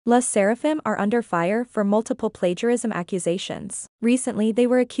Les SSERAFIM are under fire for multiple plagiarism accusations. Recently they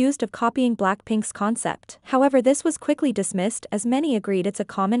were accused of copying Blackpink's concept. However, this was quickly dismissed as many agreed it's a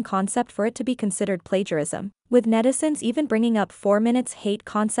common concept for it to be considered plagiarism, with netizens even bringing up 4 minutes hate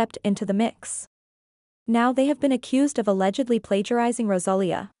concept into the mix. Now they have been accused of allegedly plagiarizing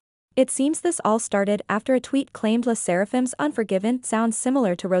Rosalia. It seems this all started after a tweet claimed Les SSERAFIM's Unforgiven sounds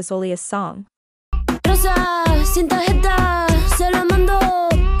similar to Rosalia's song.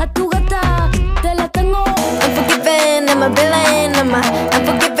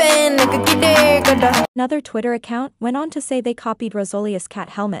 Another Twitter account went on to say they copied Rosalia's cat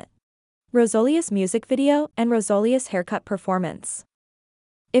helmet, Rosalia's music video, and Rosalia's haircut performance.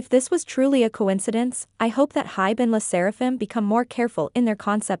 If this was truly a coincidence, I hope that HYBE and Les SSERAFIM become more careful in their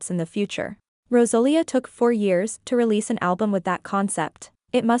concepts in the future. Rosalia took 4 years to release an album with that concept.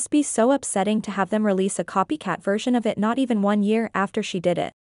 It must be so upsetting to have them release a copycat version of it not even 1 year after she did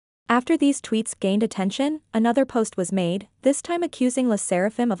it. After these tweets gained attention, another post was made, this time accusing Les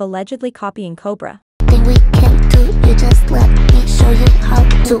SSERAFIM of allegedly copying Cobra. Thing we can't do, you just let me show you how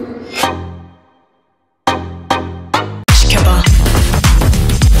to. 시켜봐.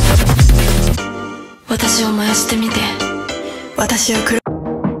 私を燃やしてみて。私は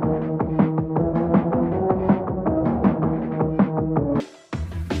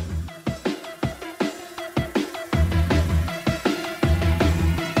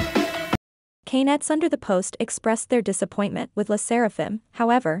Knets under the post expressed their disappointment with Les SSERAFIM.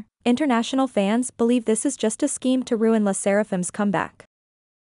 However, international fans believe this is just a scheme to ruin Les SSERAFIM's comeback.